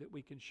one way that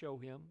we can show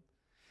Him.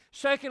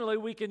 Secondly,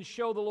 we can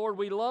show the Lord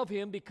we love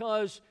Him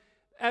because,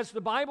 as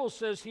the Bible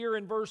says here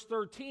in verse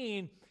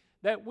 13,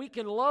 that we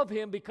can love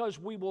Him because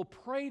we will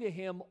pray to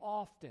Him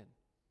often.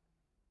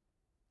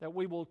 That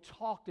we will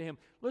talk to Him.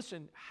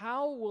 Listen,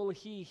 how will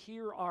He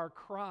hear our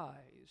cries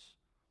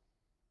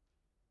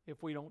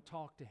if we don't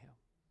talk to Him?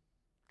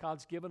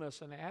 God's given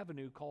us an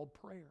avenue called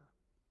prayer.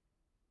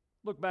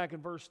 Look back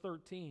in verse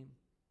 13.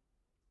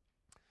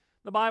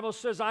 The Bible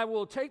says, I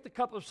will take the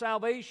cup of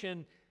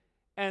salvation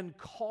and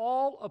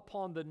call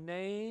upon the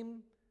name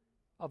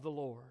of the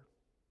Lord.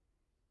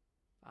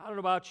 I don't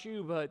know about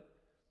you, but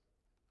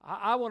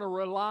I want to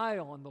rely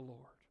on the Lord.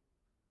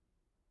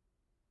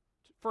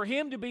 For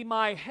Him to be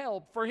my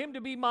help, for Him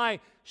to be my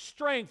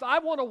strength. I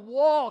want to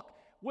walk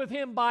with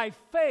Him by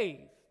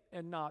faith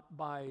and not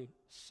by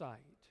sight.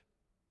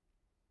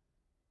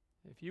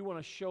 If you want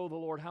to show the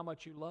Lord how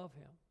much you love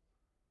Him,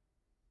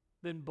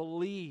 then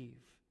believe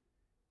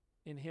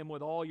in Him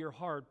with all your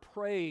heart.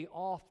 Pray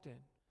often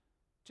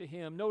to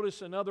Him.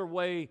 Notice another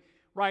way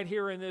right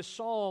here in this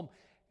psalm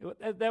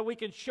that we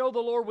can show the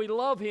Lord we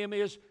love Him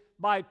is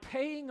by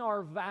paying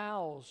our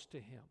vows to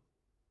Him.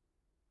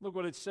 Look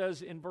what it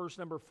says in verse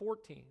number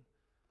 14.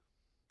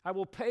 I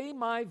will pay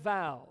my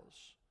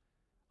vows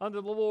unto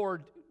the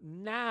Lord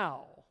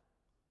now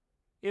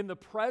in the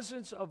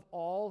presence of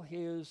all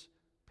His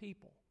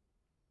people.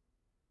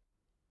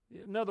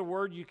 Another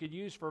word you could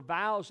use for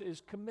vows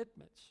is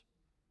commitments.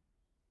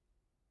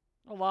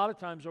 A lot of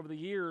times over the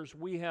years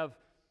we have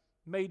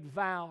made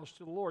vows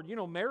to the Lord. You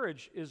know,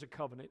 marriage is a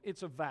covenant.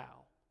 It's a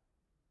vow.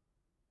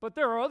 But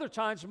there are other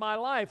times in my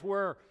life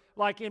where,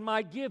 like in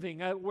my giving,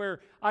 where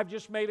I've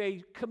just made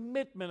a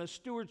commitment, a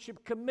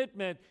stewardship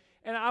commitment,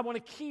 and I want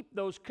to keep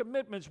those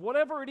commitments.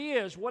 Whatever it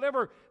is,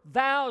 whatever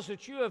vows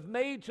that you have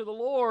made to the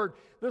Lord,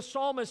 the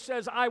psalmist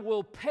says, I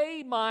will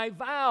pay my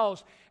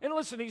vows. And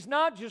listen, he's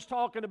not just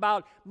talking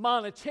about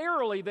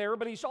monetarily there,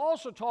 but he's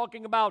also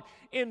talking about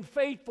in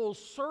faithful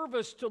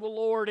service to the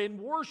Lord,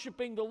 in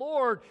worshiping the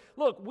Lord.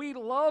 Look, we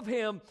love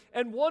Him,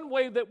 and one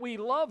way that we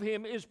love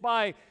Him is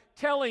by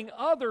telling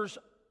others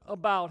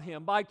about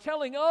Him, by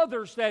telling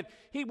others that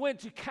He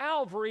went to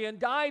Calvary and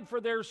died for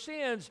their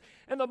sins.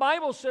 And the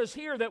Bible says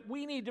here that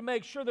we need to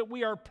make sure that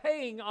we are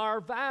paying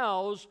our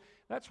vows.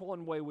 That's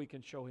one way we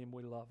can show Him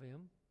we love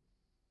Him.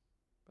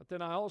 But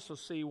then I also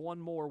see one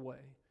more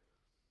way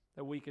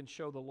that we can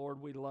show the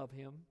Lord we love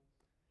Him,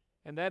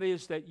 and that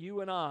is that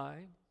you and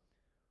I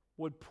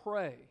would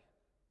pray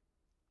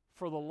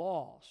for the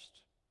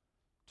lost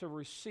to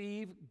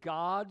receive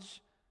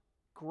God's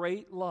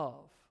great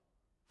love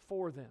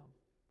for them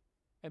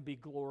and be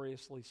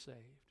gloriously saved.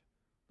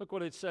 Look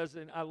what it says,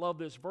 and I love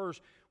this verse.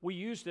 We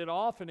used it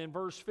often in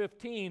verse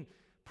 15.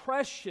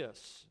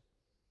 Precious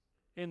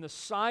in the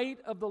sight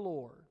of the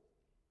Lord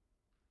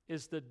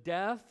is the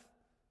death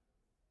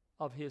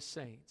of His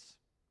saints.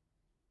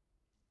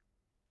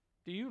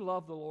 Do you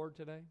love the Lord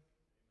today?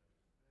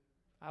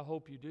 I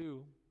hope you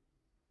do.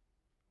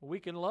 We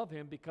can love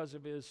Him because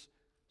of His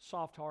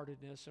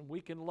soft-heartedness, and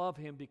we can love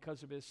Him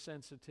because of His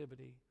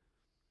sensitivity.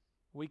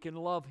 We can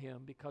love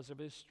Him because of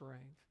His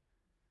strength.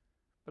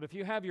 But if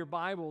you have your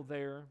Bible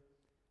there,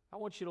 I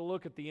want you to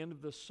look at the end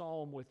of the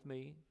psalm with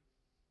me.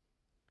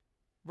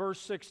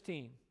 Verse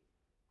 16.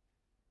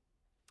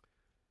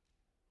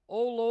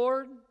 O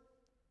Lord,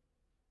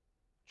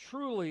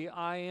 truly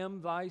I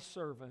am Thy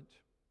servant.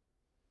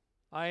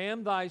 I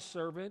am Thy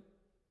servant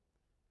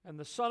and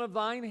the son of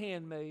Thine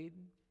handmaid.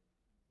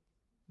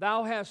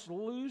 Thou hast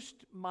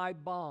loosed my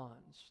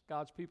bonds.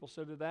 God's people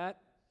said to that,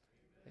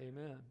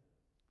 Amen.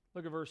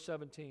 Look at verse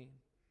 17.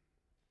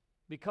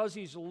 Because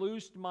He's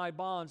loosed my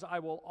bonds, I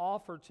will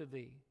offer to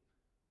Thee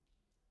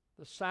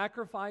the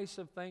sacrifice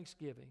of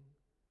thanksgiving,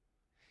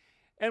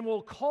 and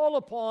will call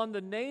upon the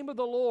name of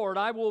the Lord,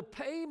 I will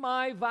pay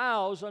my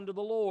vows unto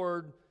the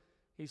Lord.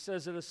 He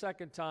says it a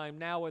second time,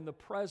 now in the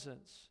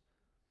presence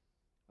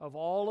of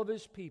all of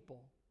his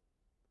people.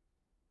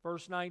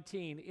 Verse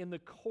 19, in the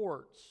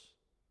courts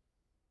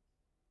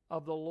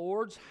of the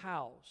Lord's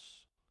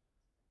house,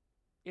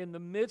 in the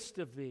midst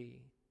of thee,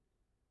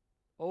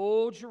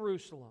 O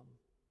Jerusalem.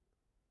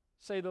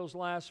 Say those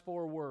last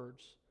four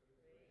words.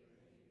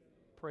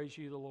 Praise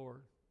ye the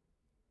Lord.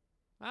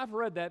 I've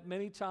read that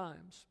many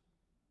times.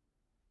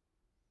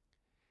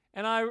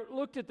 And I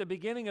looked at the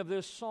beginning of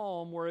this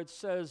psalm where it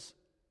says,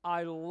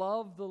 I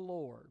love the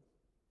Lord.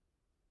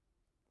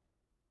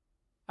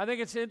 I think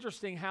it's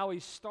interesting how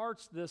he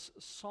starts this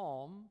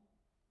psalm.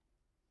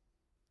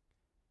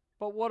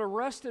 But what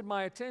arrested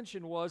my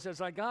attention was,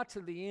 as I got to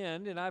the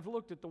end, and I've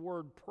looked at the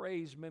word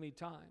praise many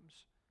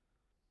times,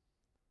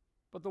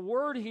 but the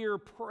word here,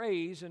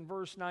 praise, in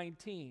verse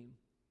 19,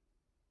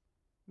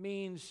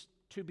 means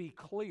to be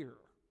clear,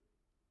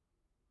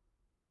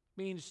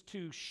 means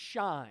to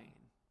shine.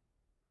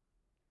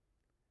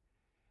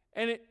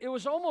 And it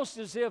was almost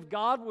as if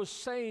God was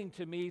saying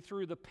to me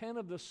through the pen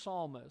of the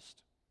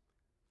psalmist,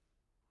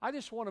 I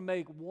just want to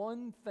make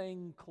one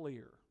thing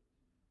clear.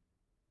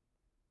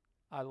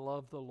 I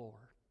love the Lord.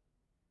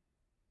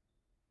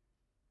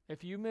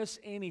 If you miss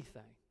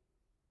anything,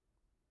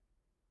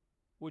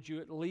 would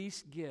you at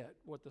least get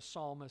what the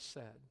psalmist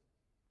said?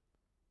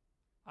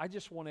 I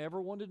just want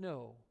everyone to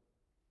know,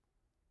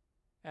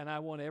 and I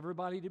want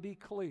everybody to be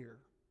clear,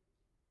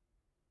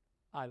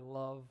 I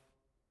love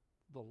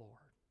the Lord.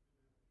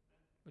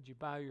 Would you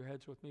bow your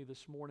heads with me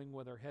this morning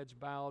with our heads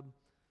bowed?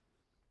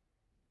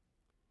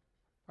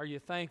 Are you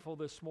thankful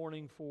this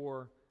morning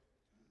for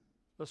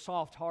the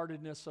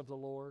soft-heartedness of the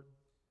Lord,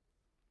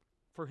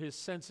 for His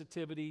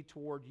sensitivity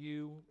toward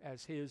you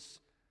as His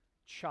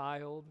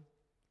child,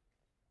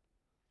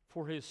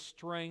 for His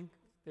strength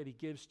that He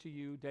gives to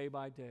you day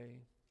by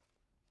day?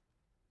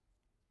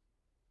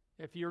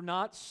 If you're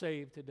not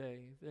saved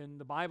today, then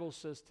the Bible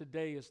says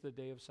today is the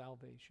day of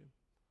salvation.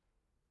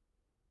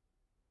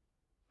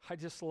 I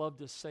just love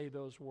to say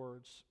those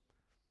words.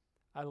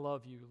 I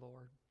love you,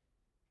 Lord.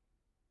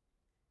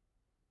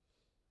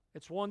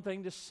 It's one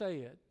thing to say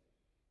it.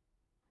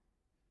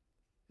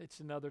 It's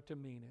another to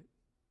mean it,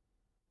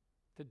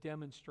 to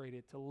demonstrate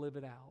it, to live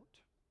it out.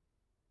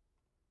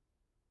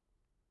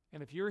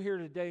 And if you're here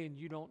today and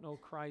you don't know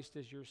Christ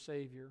as your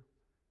Savior,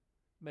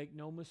 make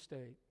no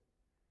mistake.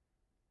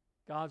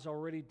 God's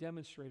already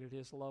demonstrated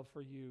His love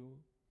for you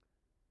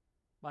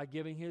by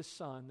giving His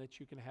Son that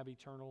you can have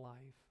eternal life.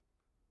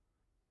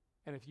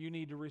 And if you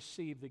need to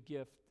receive the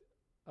gift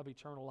of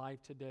eternal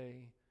life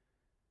today,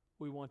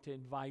 we want to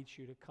invite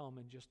you to come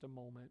in just a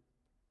moment.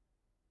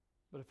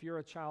 But if you're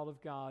a child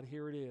of God,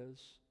 here it is.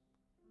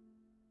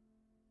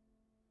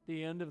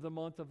 The end of the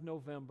month of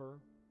November.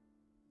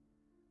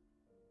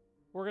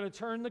 We're going to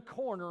turn the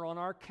corner on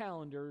our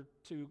calendar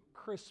to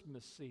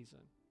Christmas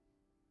season.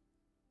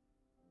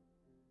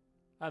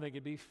 I think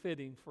it'd be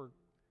fitting for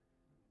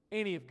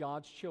any of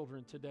God's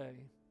children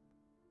today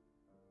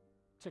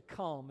to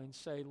come and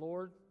say,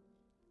 Lord,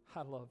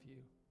 I love you.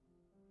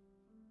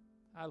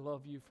 I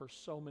love you for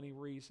so many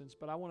reasons,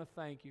 but I want to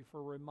thank you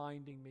for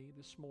reminding me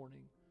this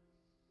morning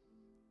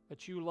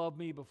that you loved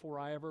me before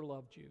I ever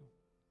loved you.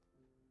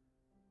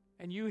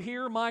 And you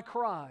hear my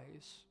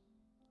cries,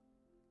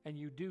 and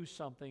you do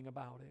something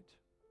about it.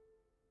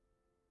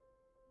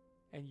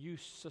 And you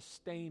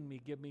sustain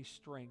me, give me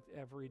strength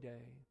every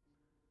day.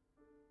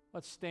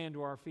 Let's stand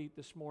to our feet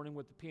this morning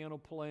with the piano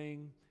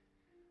playing.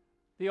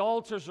 The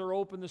altars are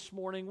open this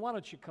morning. Why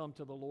don't you come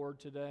to the Lord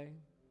today?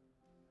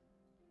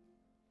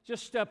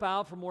 Just step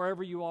out from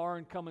wherever you are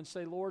and come and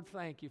say, Lord,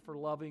 thank you for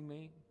loving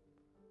me.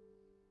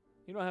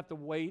 You don't have to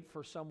wait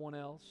for someone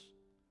else.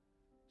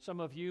 Some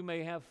of you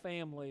may have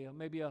family,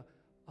 maybe a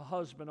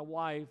husband, a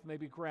wife,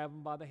 maybe grab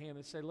them by the hand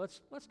and say,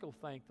 let's go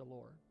thank the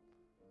Lord.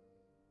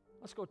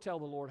 Let's go tell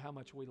the Lord how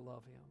much we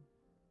love Him.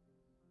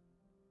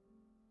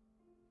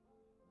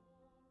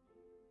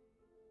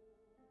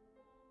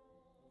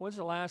 When's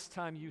the last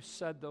time you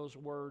said those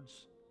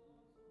words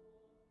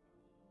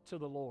to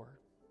the Lord?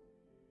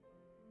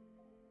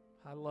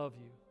 I love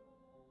you.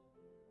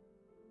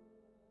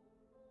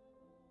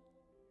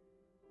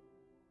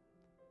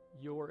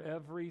 You're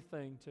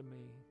everything to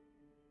me.